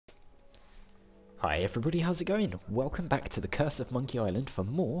Hi everybody, how's it going? Welcome back to the Curse of Monkey Island for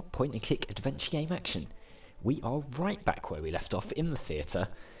more point-and-click adventure game action. We are right back where we left off in the theatre.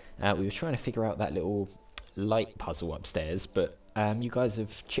 We were trying to figure out that little light puzzle upstairs, but you guys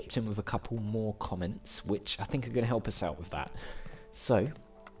have chipped in with a couple more comments, which I think are going to help us out with that. So,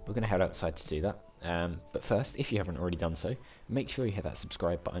 we're going to head outside to do that. But first, if you haven't already done so, make sure you hit that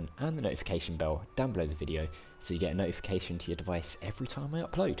subscribe button and the notification bell down below the video so you get a notification to your device every time I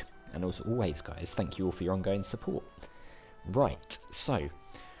upload. And as always guys, thank you all for your ongoing support. Right, so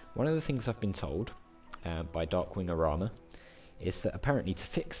one of the things I've been told by Darkwing is that apparently to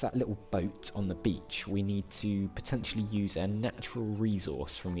fix that little boat on the beach we need to potentially use a natural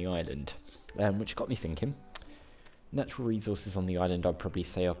resource from the island, which got me thinking. Natural resources on the island, I'd probably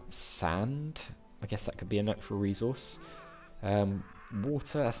say are sand. I guess that could be a natural resource.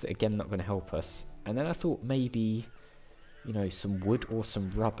 Water, that's again not going to help us. And then I thought maybe, you know, some wood or some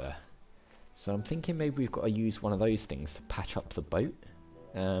rubber. So I'm thinking maybe we've got to use one of those things to patch up the boat.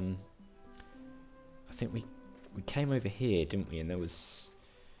 I think we came over here, didn't we? And there was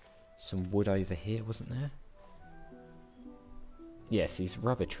some wood over here, wasn't there? Yes, these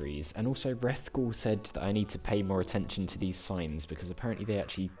rubber trees. And also Rethgul said that I need to pay more attention to these signs because apparently they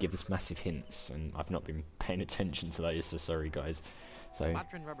actually give us massive hints, and I've not been paying attention to those, so sorry guys. So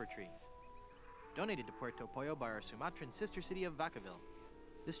Sumatran rubber tree. Donated to Puerto Pollo by our Sumatran sister city of Vacaville.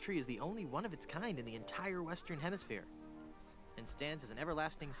 This tree is the only one of its kind in the entire Western Hemisphere, and stands as an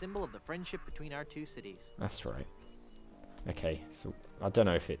everlasting symbol of the friendship between our two cities. That's right. Okay, so I don't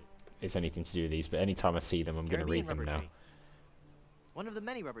know if it is anything to do with these, but anytime I see them I'm going to read them now. Tree. One of the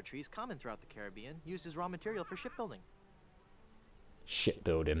many rubber trees common throughout the Caribbean, used as raw material for shipbuilding.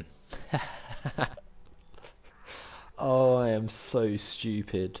 Shipbuilding. Oh, I am so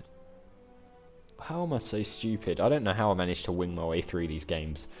stupid. How am I so stupid? I don't know how I managed to wing my way through these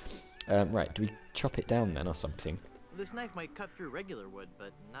games. Right, do we chop it down then or something? This knife might cut through regular wood,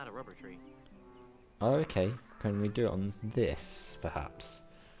 but not a rubber tree. Oh, okay. Can we do it on this, perhaps?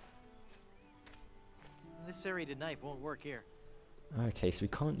 This serrated knife won't work here. Okay, so we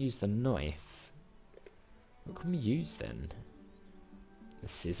can't use the knife. What can we use then? The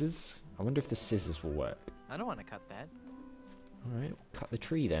scissors? I wonder if the scissors will work. I don't want to cut that. Alright, cut the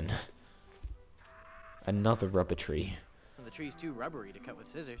tree then. Another rubber tree. Well, the tree's too rubbery to cut with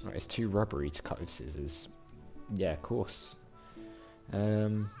scissors. Right, it's too rubbery to cut with scissors. Yeah, of course.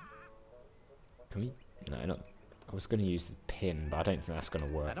 Can we? No, not. I was going to use the pin, but I don't think that's going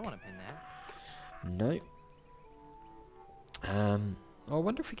to work. I don't want to pin that. No. I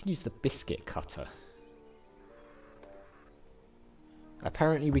wonder if we can use the biscuit cutter.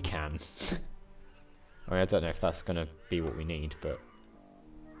 Apparently we can. I mean, I don't know if that's going to be what we need, but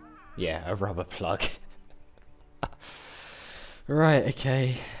yeah, a rubber plug. Right,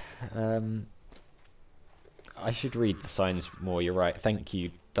 okay. I should read the signs more, you're right. Thank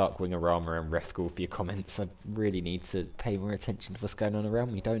you, Darkwing and Rethgul, for your comments. I really need to pay more attention to what's going on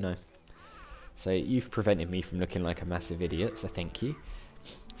around me, don't I? So you've prevented me from looking like a massive idiot, so thank you.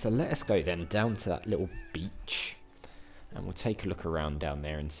 So let us go then down to that little beach, and we'll take a look around down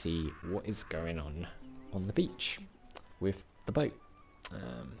there and see what is going on the beach with the boat.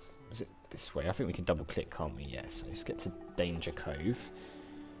 Is it this way? I think we can double click, can't we? Yeah, so let's get to Danjer Cove.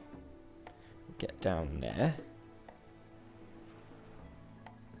 Get down there.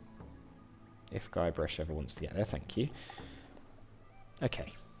 If Guybrush ever wants to get there, thank you.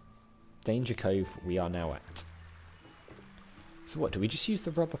 Okay. Danjer Cove we are now at. So what, do we just use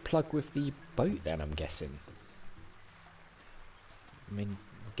the rubber plug with the boat then, I'm guessing? I mean,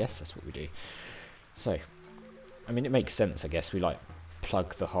 I guess that's what we do. So, I mean, it makes sense, I guess. We, like,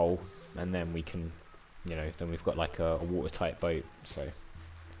 plug the hole, and then we can, you know, then we've got, like, a watertight boat, so.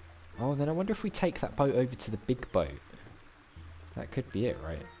 Oh, then I wonder if we take that boat over to the big boat. That could be it,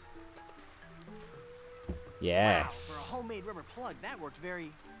 right? Yes. Wow, for a homemade rubber plug, that worked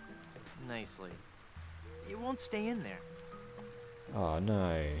very nicely. It won't stay in there. Oh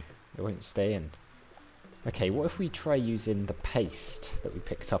no, it won't stay in. Okay, what if we try using the paste that we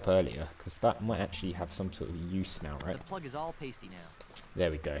picked up earlier? Because that might actually have some sort of use now, right? The plug is all pasty now. There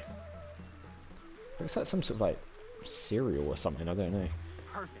we go. Looks like some sort of like cereal or something, I don't know.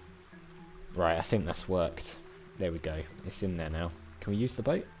 Perfect. Right, I think that's worked. There we go. It's in there now. Can we use the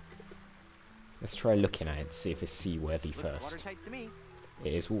boat? Let's try looking at it to see if it's seaworthy first. Watertight to me.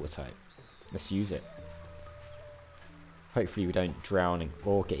 It is watertight. Let's use it. Hopefully we don't drown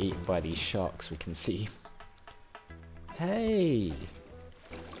or get eaten by these sharks we can see. Hey!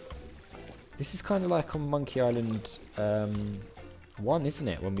 This is kind of like on Monkey Island 1, isn't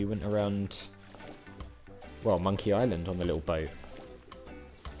it? When we went around, well, Monkey Island on the little boat.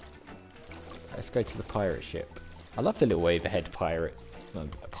 let's go to the pirate ship. I love the little overhead pirate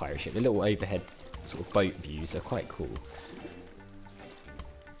ship. The little overhead sort of boat views are quite cool.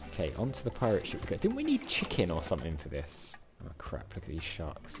 Okay, onto the pirate ship we go. Didn't we need chicken or something for this? Oh crap, look at these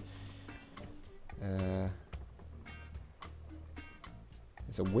sharks. There's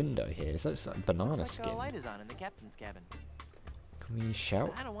a window here. Is that a banana skin? Like light is on in the captain's cabin. Can we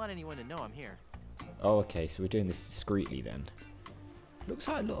shout? I don't want anyone to know I'm here. Oh, okay, so we're doing this discreetly then. Looks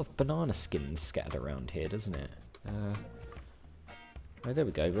like a lot of banana skins scattered around here, doesn't it? Oh, there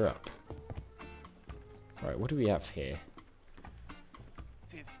we go, we're up. Right, what do we have here?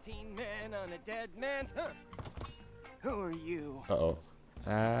 15 men on a dead man's hunt. Who are you? Uh-oh.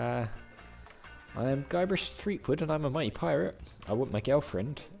 I am Guybrush Threepwood and I'm a mighty pirate. I want my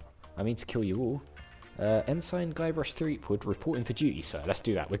girlfriend. I mean to kill you all. Ensign Guybrush Threepwood reporting for duty, sir. Let's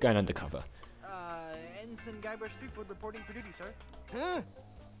do that. We're going undercover. Ensign Guybrush Threepwood reporting for duty, sir. Huh?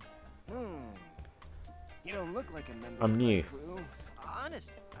 You don't look like a member I'm of new. my crew.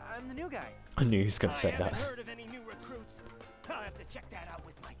 Honest, I'm the new guy. I knew he was going to say I haven't that. heard of any new recruits. I'll have to check that out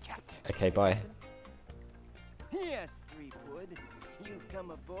with my captain. Okay, bye. Yes, Threepwood. You've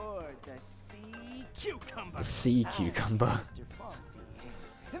come aboard the Sea Cucumber. The sea I'm cucumber. Mr. Fossey,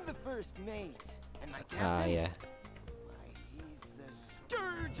 the first mate. And my captain? Ah, yeah. Why, he's the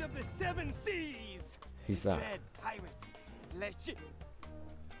scourge of the seven seas. Who's that? Red pirate. LeChimp.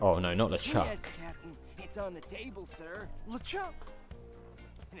 Oh, no, not LeChuck. Yes, Captain. It's on the table, sir. LeChump.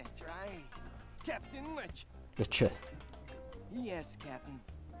 That's right. Captain LeChimp. LeChuck. Yes, Captain.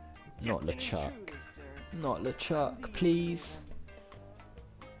 Not Just an LeChuck. intruder, sir. Not LeChuck, please.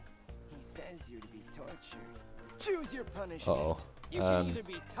 He says you're to be tortured. Choose your punishment. Uh-oh. You can either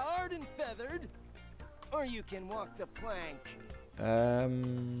be tarred and feathered, or you can walk the plank.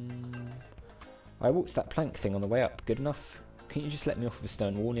 I walked that plank thing on the way up. Good enough? Can you just let me off with a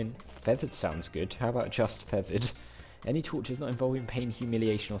stern warning? Feathered sounds good. How about just feathered? Any tortures not involving pain,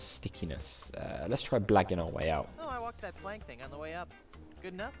 humiliation, or stickiness. Let's try blagging our way out. Oh, I walked that plank thing on the way up.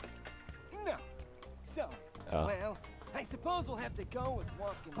 Good enough? No. So, well, I suppose we'll have to go with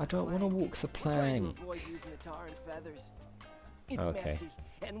walking. I don't want to walk the We're trying plank. to avoid using the tar and feathers. It's Okay. messy,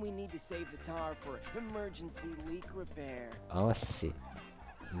 and we need to save the tar for emergency leak repair. Oh, I see.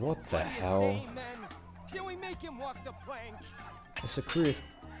 What the What do you hell? say, men? Shall we make him walk the plank? It's a crew of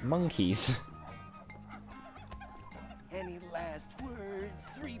monkeys. Any last words,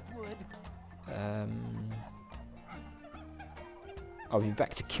 Threepwood? I'll be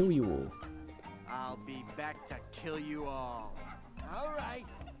back to kill you all. I'll be back to kill you all. All right,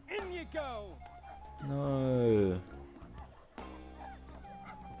 in you go. No.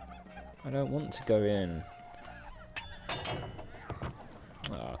 I don't want to go in.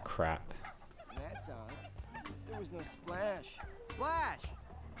 Oh, crap. That's odd. There was no splash. Splash!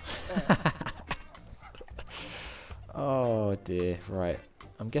 Oh, dear. Right.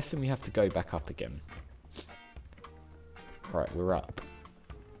 I'm guessing we have to go back up again. Right, we're up.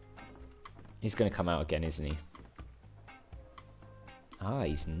 He's going to come out again, isn't he? Ah,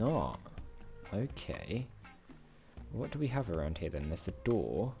 he's not. Okay. What do we have around here then? There's the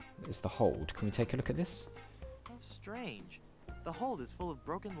door. There's the hold. Can we take a look at this? How strange. The hold is full of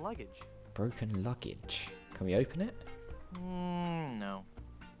broken luggage. Broken luggage. Can we open it? No.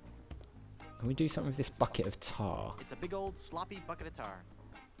 Can we do something with this bucket of tar? It's a big old sloppy bucket of tar.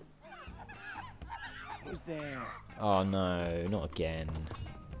 Who's there? Oh no, not again.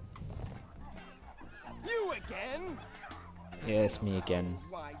 You again? Yeah, it's me again.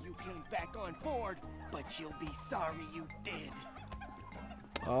 Why you came back on board, but you'll be sorry you did.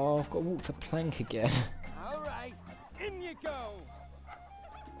 Oh, I've got to walk the plank again. All right, in you go.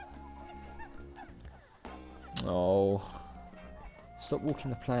 Oh. Stop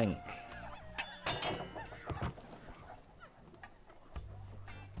walking the plank.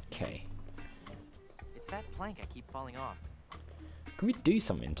 Okay. It's that plank I keep falling off. Can we do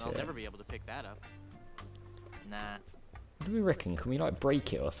something to I'll it? never be able to pick that up. Nah. What do we reckon? Can we like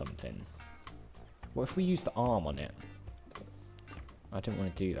break it or something? What if we use the arm on it? I don't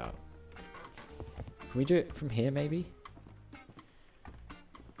want to do that. Can we do it from here maybe?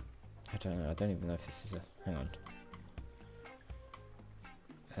 I don't know. I don't even know if this is a... Hang on.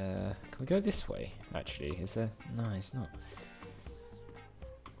 Can we go this way, actually? Is there... No, it's not.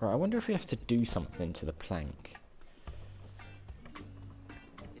 Right, I wonder if we have to do something to the plank.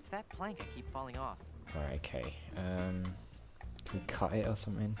 It's that plank I keep falling off. Right, okay. Can we cut it or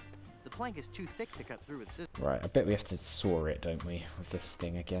something? The plank is too thick to cut through with scissors. Right, I bet we have to saw it, don't we, with this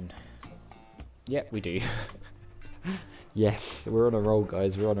thing again? Yep, we do. Yes, we're on a roll,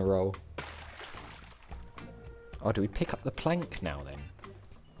 guys. We're on a roll. Oh, do we pick up the plank now, then?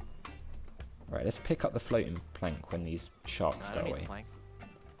 Right, let's pick up the floating plank when these sharks I go don't need away. the plank.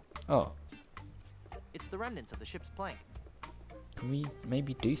 Oh, It's the remnants of the ship's plank. can we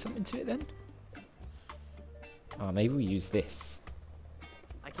maybe do something to it then? Oh, maybe we use this.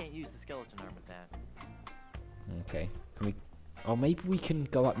 I can't use the skeleton arm with that. Okay. Can we? Oh, maybe we can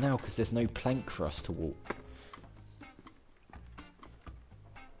go up now because there's no plank for us to walk.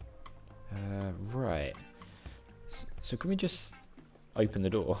 Right. So can we just open the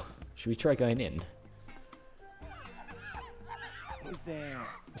door? Should we try going in? Who's there?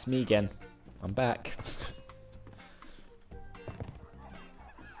 It's me again. I'm back.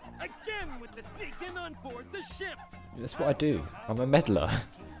 Again with the sneaking on board the ship. That's what I do. I'm a meddler. Came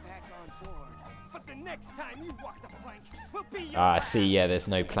back on board. But the next time you walk the plank, will be your Ah, I last. see. Yeah, there's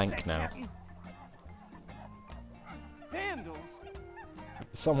no What's plank that, now. Captain? Vandals.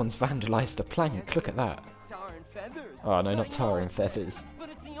 Someone's vandalised the plank. Look at that. Tar and feathers. Oh no, I not tar know, and feathers. But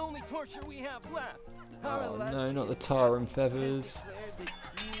it's the only torture we have left. Oh Our no, not the illustrious tar and captain feathers. has declared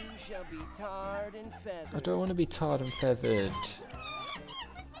that you shall be tarred and feathered. I don't want to be tarred and feathered.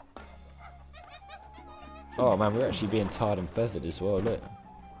 Oh man, we're actually being tarred and feathered as well, look.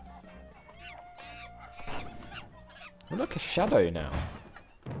 We're like a shadow now.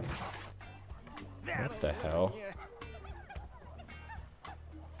 What the hell? Yeah.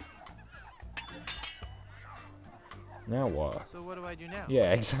 Now what? So what do I do now?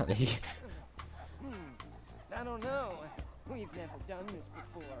 Yeah, exactly. I don't know. We've never done this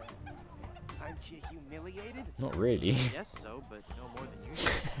before. Aren't you humiliated? Not really. Yes, so, but no more than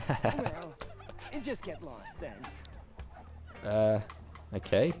usual. Well, just get lost then.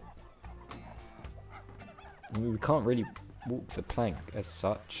 Okay. I mean, we can't really walk the plank as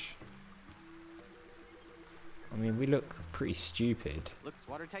such. I mean, we look pretty stupid. Looks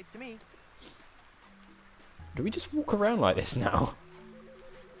watertight to me. Do we just walk around like this now?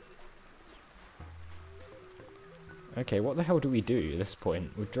 Okay, what the hell do we do at this point?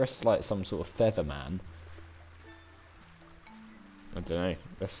 We're dressed like some sort of feather man. I don't know.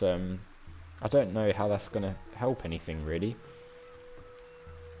 That's I don't know how that's gonna help anything really.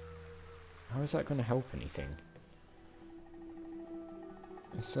 How is that gonna help anything?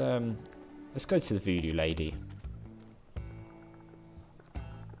 Let's go to the voodoo lady.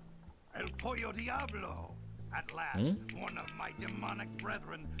 El Pollo Diablo! At last, one of my demonic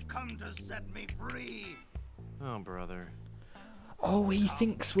brethren come to set me free. Oh, brother. Oh, he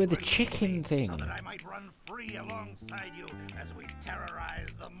thinks we're the chicken thing. So that I might run free alongside you as we terrorize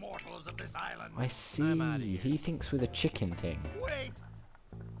the mortals of this island. I see. He thinks we're the chicken thing. Wait!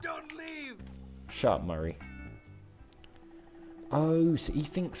 Don't leave! Shut up, Murray. Oh, so he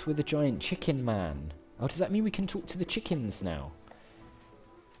thinks we're the giant chicken man. Oh, does that mean we can talk to the chickens now?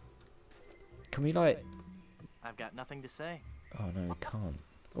 Can we, like... I've got nothing to say. Oh, no, we can't.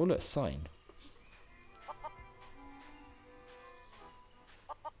 Oh, look, sign.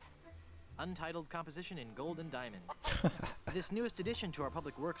 Untitled composition in gold and diamond. This newest addition to our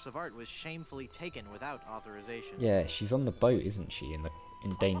public works of art was shamefully taken without authorization. Yeah, she's on the boat, isn't she, in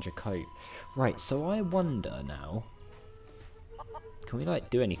Danjer Cove. Right, so I wonder now... Can we, like,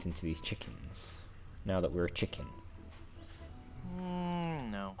 do anything to these chickens? Now that we're a chicken?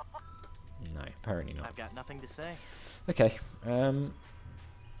 No. No, apparently not. I've got nothing to say. Okay,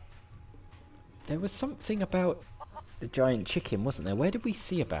 there was something about the giant chicken, wasn't there? Where did we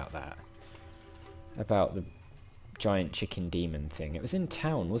see about that? About the giant chicken demon thing. It was in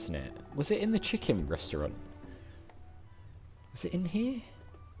town, wasn't it? Was it in the chicken restaurant? Was it in here?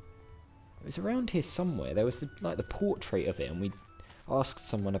 It was around here somewhere. There was the portrait of it, and we asked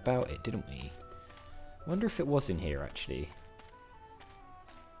someone about it, didn't we? I wonder if it was in here actually.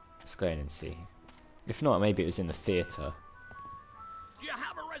 Let's go in and see. If not, maybe it was in the theatre. Do you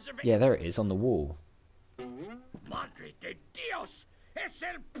have a reservation? Yeah, there it is on the wall. Madre de Dios! Es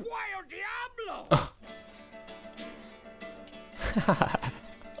el Pollo Diablo!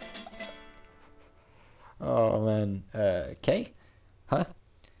 Oh man. Okay. Huh?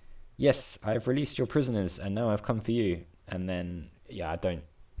 Yes, I've released your prisoners and now I've come for you. And then, yeah, I don't,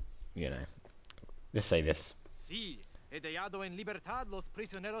 you know. Let's say this. Sí, he dejado en libertad los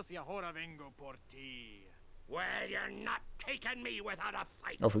prisioneros y ahora vengo por ti. Well, you're not taking me without a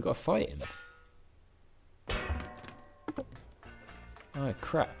fight. Oh, we've got to fight him. Oh,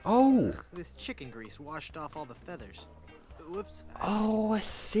 crap. Oh! This chicken grease washed off all the feathers. Whoops. Oh, I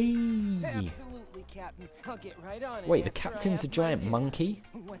see. Absolutely, Captain. I'll get right on it. Wait, the after I captain's a have giant my dinner. monkey?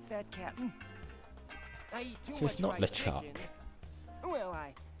 What's that, Captain? I eat too So it's much not fried LeChuck. chicken. Well,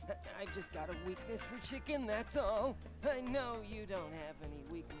 I've just got a weakness for chicken, that's all. I know you don't have any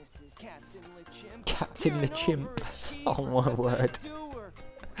weaknesses, Captain LeChimp. Captain You're an LeChimp. overachiever, Oh, my a word. doer.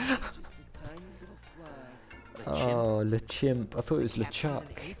 Just a tiny LeChimp? Oh, LeChimp. I thought it was The captain's an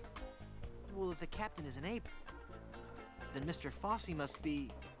LeChuck. ape? Well, if the captain is an ape, then Mr. Fossey must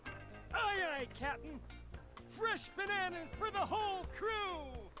be... Aye, aye, Captain. Fresh bananas for the whole crew.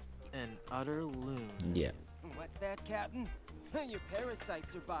 an utter loon. Yeah. What's that, Captain? Your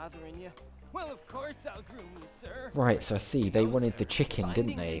parasites are bothering you. Well, of course I'll groom you, sir. Right, so I see they No, wanted sir. the chicken,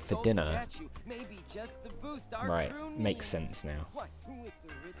 didn't Finding they, this for old dinner? statue may be just the boost our Right, crew makes needs. sense now. What, with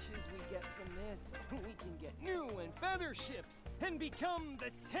the riches we get from this, we can get new and better ships and become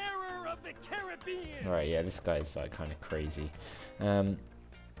the terror of the Caribbean. Right, yeah, this guy's like kind of crazy. Okay,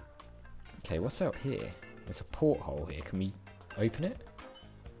 what's out here? There's a porthole here. Can we open it?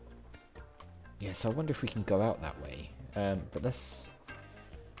 Yeah, so I wonder if we can go out that way. But let's...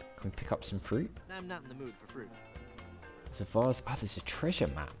 Can we pick up some fruit? I'm not in the mood for fruit. There's a vase. Ah, there's a treasure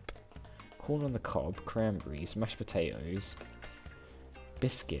map. Corn on the cob, cranberries, mashed potatoes,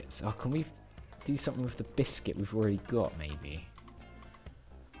 biscuits. Oh, can we do something with the biscuit we've already got, maybe?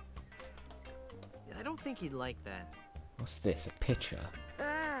 I don't think he'd like that. What's this? A pitcher?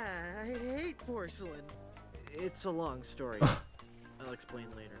 Ah, I hate porcelain. It's a long story. I'll explain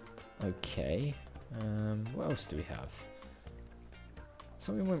later. Okay. What else do we have?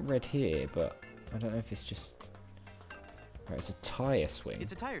 Something went red here, but I don't know if it's just... Right, it's a tyre swing.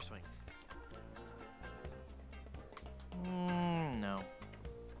 It's a tire swing. No.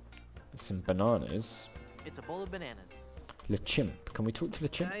 Some bananas. It's a bowl of bananas. LeChimp. Can we talk to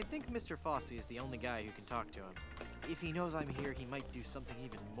LeChimp? I think Mr. Fossey is the only guy who can talk to him. If he knows I'm here, he might do something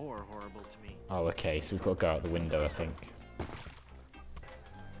even more horrible to me. Oh, okay, so we've got to go out the window, I think.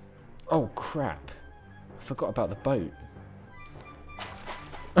 Oh, crap. I forgot about the boat.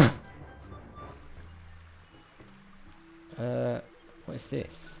 What is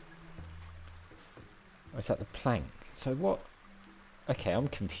this? Oh, is that the plank? So what? Okay, I'm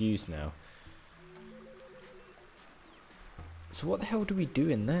confused now. So what the hell do we do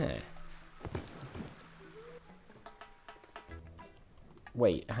in there?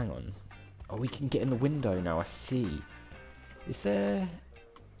 Wait, hang on. Oh, we can get in the window now, I see. Is there...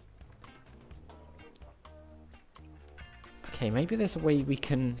 Okay, maybe there's a way we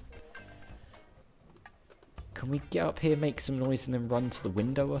can... Can we get up here, make some noise, and then run to the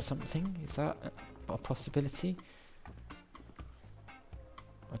window or something? Is that a possibility?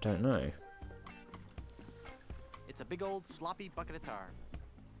 I don't know. It's a big old sloppy bucket of tar.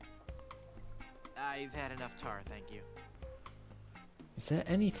 I've had enough tar, thank you. Is there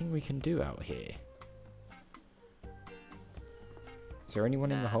anything we can do out here? Is there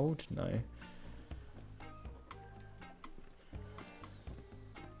anyone in the Nah. hold? No.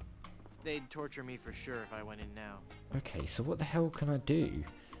 They'd torture me for sure if I went in now. Okay, so what the hell can I do?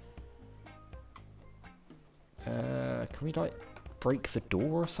 Can we like break the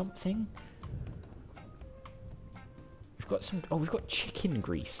door or something? We've got some. Oh, we've got chicken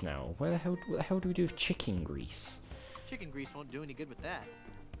grease now. What the hell do we do with chicken grease? Chicken grease won't do any good with that.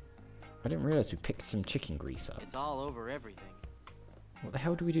 I didn't realize we picked some chicken grease up. It's all over everything. What the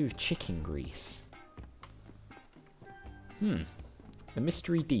hell do we do with chicken grease? The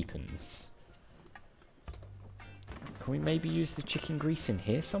mystery deepens. Can we maybe use the chicken grease in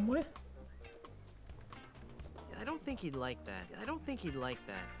here somewhere? I don't think he'd like that. I don't think he'd like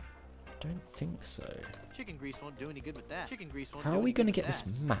that. I don't think so. Chicken grease won't do any good with that. Chicken grease won't How do are we any going to good get with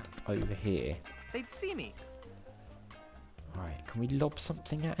this that. map over here? They'd see me. Alright, can we lob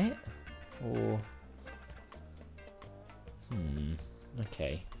something at it? Or...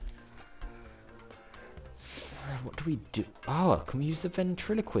 Okay. What do we do? Oh, can we use the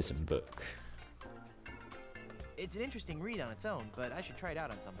ventriloquism book? It's an interesting read on its own, but I should try it out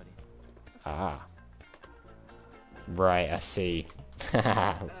on somebody. Ah. Right, I see.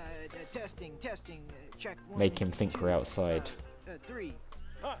 Testing, check one. Make him think 2, we're outside. 3.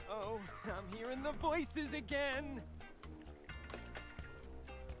 Uh-oh, I'm hearing the voices again.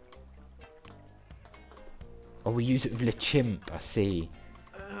 Oh, we use it with LeChimp, I see.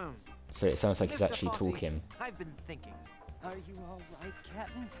 So it sounds like he's Mr. actually Fossey, talking. I've been thinking. Are you all right,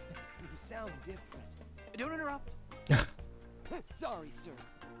 Captain? You sound different. Don't interrupt. Sorry, sir.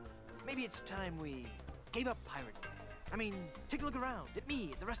 Maybe it's time we gave up pirating. I mean, take a look around at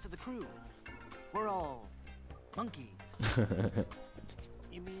me, at the rest of the crew. We're all monkeys.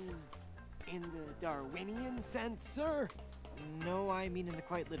 You mean in the Darwinian sense, sir? No, I mean in the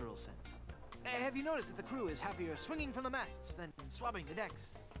quite literal sense. Have you noticed that the crew is happier swinging from the masts than swabbing the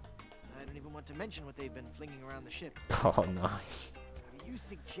decks? I don't even want to mention what they've been flinging around the ship. Oh, nice. Are you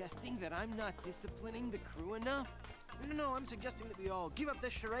suggesting that I'm not disciplining the crew enough? No, I'm suggesting that we all give up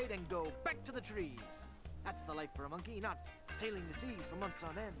this charade and go back to the trees. That's the life for a monkey, not sailing the seas for months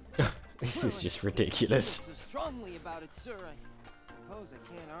on end. This Well, is just if you ridiculous. feel so strongly about it, sir. I suppose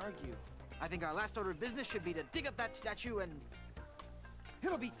I can't argue. I think our last order of business should be to dig up that statue and...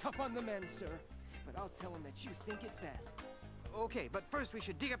 It'll be tough on the men, sir, but I'll tell them that you think it best. Okay, but first we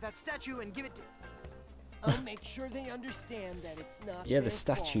should dig up that statue and give it to... I'll make sure they understand that it's not Yeah, the their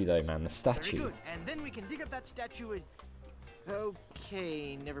statue fault. though, man, the Very statue. good, and then we can dig up that statue and...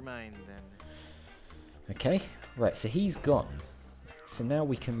 Okay, never mind then. Okay, right, so he's gone. So now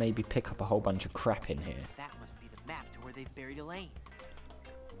we can maybe pick up a whole bunch of crap in here. That must be the map to where they've buried Elaine.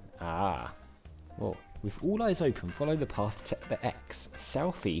 Ah. Well, with all eyes open, follow the path to the X.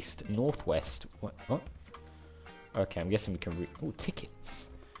 Southeast, northwest... What? Okay, I'm guessing we can oh, tickets.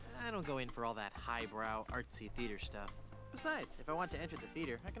 I don't go in for all that highbrow, artsy theater stuff. Besides, if I want to enter the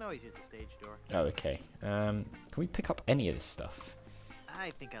theater, I can always use the stage door. Oh, okay. Can we pick up any of this stuff?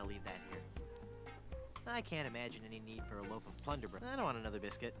 I think I'll leave that here. I can't imagine any need for a loaf of Blondebeard. I don't want another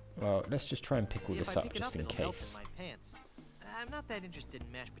biscuit. Well, let's just try and pick all If this I up pick it just up, in it'll melt case. in my pants. I'm not that interested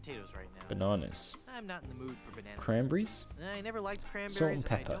in mashed potatoes right now. Bananas. I'm not in the mood for bananas. Cranberries? I never liked cranberries. Salt and I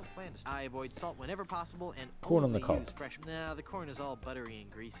pepper. don't plan to. I avoid salt whenever possible and Corn on the only cob. use fresh. Nah, the corn is all buttery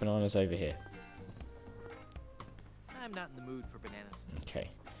and greasy. Bananas over here. I'm not in the mood for bananas. Okay.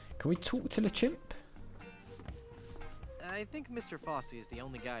 Can we talk to LeChimp? I think Mr. Fossey is the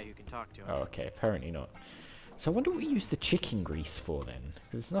only guy who can talk to him. Oh, okay. Apparently not. So I wonder what we use the chicken grease for then.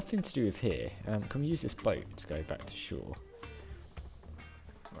 Because there's nothing to do with here. Can we use this boat to go back to shore?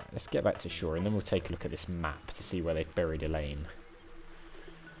 Right, let's get back to shore and then we'll take a look at this map to see where they've buried Elaine.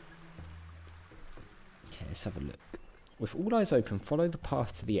 Okay, let's have a look. With all eyes open, follow the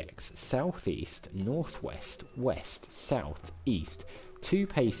path to the X. Southeast, northwest, west, south, east. 2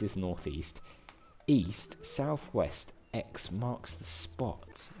 paces northeast. East, southwest, X marks the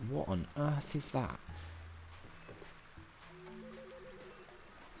spot. What on earth is that?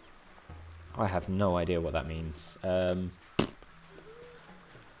 I have no idea what that means.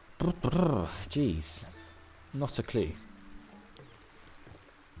 Jeez. Not a clue.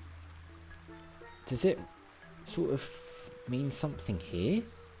 Does it sort of mean something here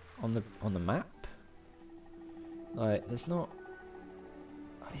on the map? Like, there's not.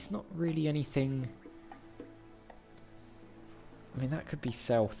 It's not really anything. I mean, that could be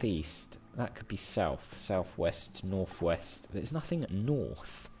southeast. That could be south, southwest, northwest. There's nothing at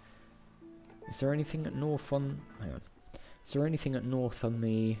north. Is there anything at north on? Hang on. Is there anything at north on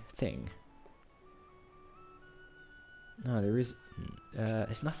the thing? No, there is.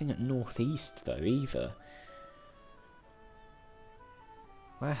 There's nothing at northeast though either.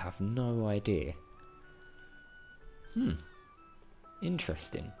 I have no idea.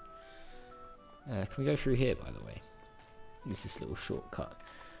 Interesting. Can we go through here, by the way? Use this little shortcut.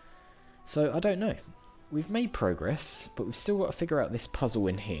 So, I don't know. We've made progress, but we've still got to figure out this puzzle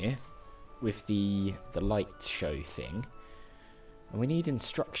in here with the light show thing. And we need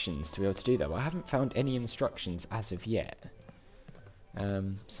instructions to be able to do that, but I haven't found any instructions as of yet. So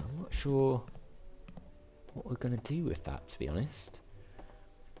I'm not sure what we're going to do with that, to be honest.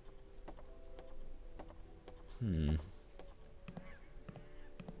 I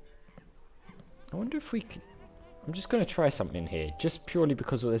wonder if we could... I'm just going to try something here, just purely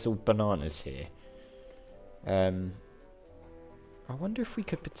because there's all bananas here. I wonder if we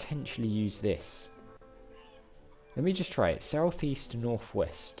could potentially use this. Let me just try it. Southeast,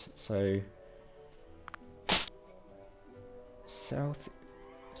 northwest. So... South...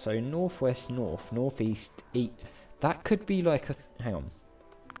 So northwest, north, northeast, east. That could be like a... Hang on.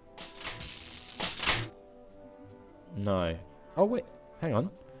 No. Oh, wait. Hang on.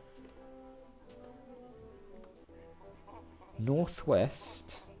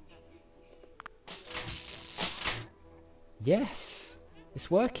 Northwest. Yes. It's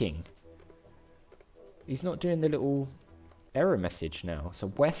working. He's not doing the little error message now.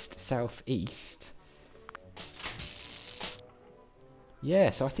 So west, south, east. Yeah,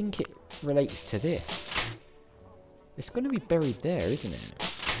 so I think it relates to this. It's going to be buried there, isn't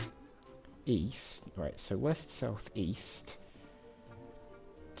it? East. Right, so west, south, east.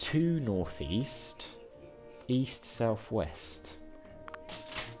 2 northeast. East, southwest.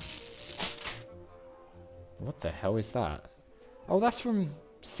 What the hell is that? Oh, that's from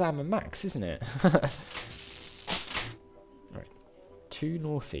Sam and Max, isn't it? Right. 2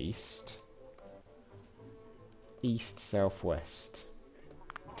 northeast. East, southwest.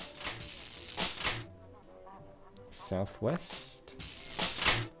 Southwest.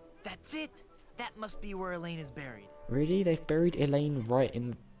 That's it! That must be where Elaine is buried. Really? They've buried Elaine right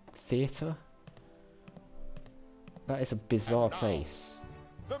in the theatre? That is a bizarre place.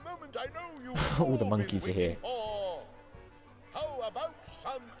 The moment I know you All the monkeys are here. How about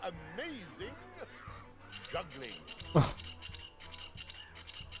some amazing juggling.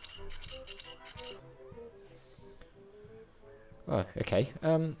 Oh, okay.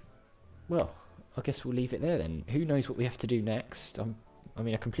 Well, I guess we'll leave it there then. Who knows what we have to do next? I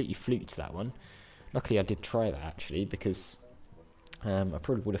mean, I completely fluked that one. Luckily, I did try that, actually, because I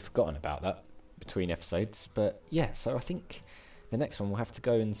probably would have forgotten about that between episodes. But, yeah, so I think the next one we'll have to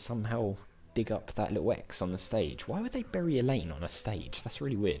go and somehow dig up that little X on the stage. Why would they bury Elaine on a stage? That's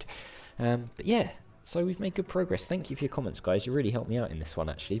really weird. But, yeah, so we've made good progress. Thank you for your comments, guys. You really helped me out in this one,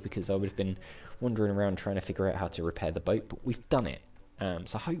 actually, because I would have been wandering around trying to figure out how to repair the boat, but we've done it.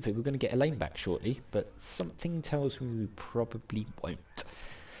 So hopefully we're going to get Elaine back shortly, but something tells me we probably won't.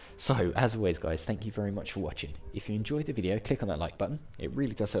 So, as always, guys, thank you very much for watching. If you enjoyed the video, click on that like button. It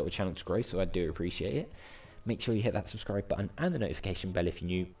really does help the channel to grow, so I do appreciate it. Make sure you hit that subscribe button and the notification bell if you're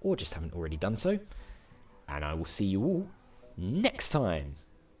new or just haven't already done so. And I will see you all next time.